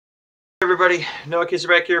Everybody, Noah Kisser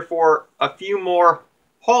back here for a few more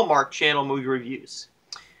Hallmark Channel movie reviews.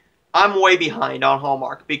 I'm way behind on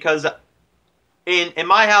Hallmark because in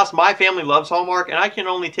my house, my family loves Hallmark, and I can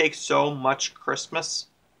only take so much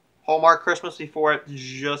Hallmark Christmas, before it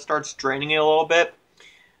just starts draining it a little bit.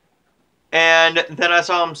 And then I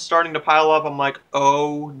saw them starting to pile up. I'm like,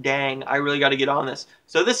 oh dang, I really got to get on this.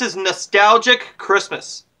 So this is Nostalgic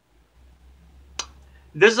Christmas.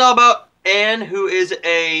 This is all about Anne, who is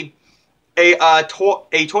a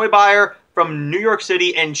toy buyer from New York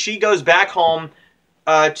City, and she goes back home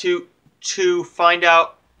to find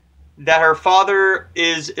out that her father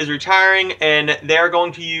is retiring, and they're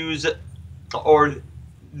going to use,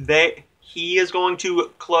 he is going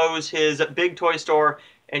to close his big toy store,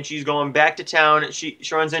 and she's going back to town. She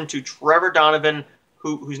runs into Trevor Donovan,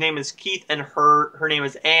 whose name is Keith, and her name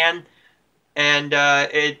is Anne, and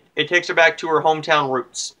it takes her back to her hometown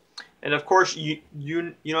roots. And of course, you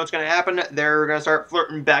know what's going to happen. They're going to start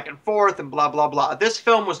flirting back and forth and blah, blah, blah. This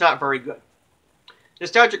film was not very good.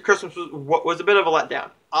 Nostalgic Christmas was a bit of a letdown.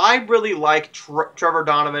 I really like Trevor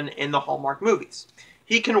Donovan in the Hallmark movies.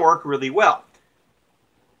 He can work really well.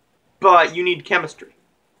 But you need chemistry.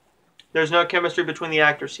 There's no chemistry between the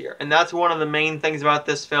actors here. And that's one of the main things about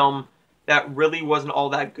this film that really wasn't all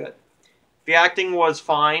that good. The acting was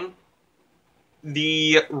fine.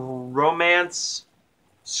 The romantic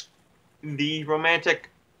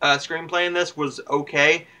screenplay in this was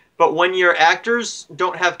okay, but when your actors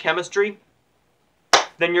don't have chemistry,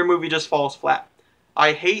 then your movie just falls flat.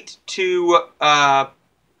 I hate to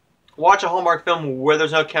watch a Hallmark film where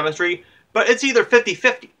there's no chemistry, but it's either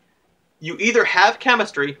 50-50. You either have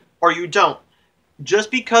chemistry or you don't.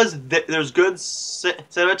 Just because there's good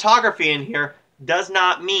cinematography in here does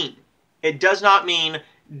not mean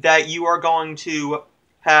that you are going to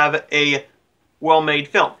have a well-made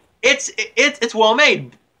film. It's well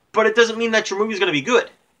made, but it doesn't mean that your movie is going to be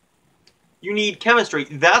good. You need chemistry.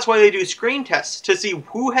 That's why they do screen tests, to see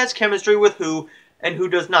who has chemistry with who and who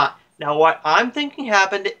does not. Now, what I'm thinking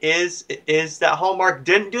happened is that Hallmark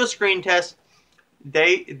didn't do a screen test.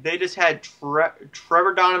 They just had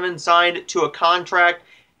Trevor Donovan signed to a contract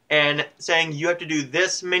and saying you have to do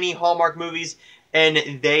this many Hallmark movies, and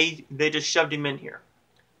they just shoved him in here.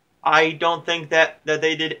 I don't think that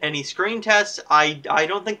they did any screen tests. I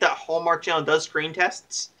don't think that Hallmark Channel does screen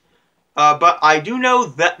tests. But I do know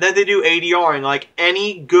that they do ADRing. Like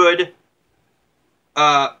any good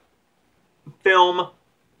film,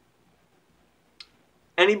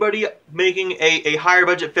 anybody making a higher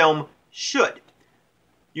budget film should.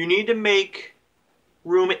 You need to make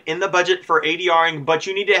room in the budget for ADRing, but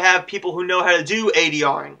you need to have people who know how to do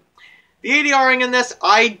ADRing. The ADRing in this,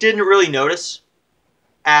 I didn't really notice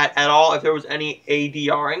at all if there was any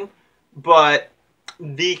ADRing, but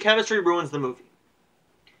the chemistry ruins the movie.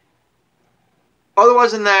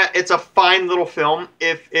 Otherwise than that, it's a fine little film.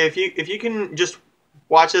 If you can just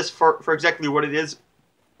watch this for exactly what it is,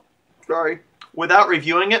 without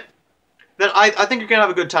reviewing it, then I think you're gonna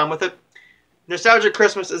have a good time with it. Nostalgic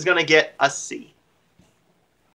Christmas is gonna get a C.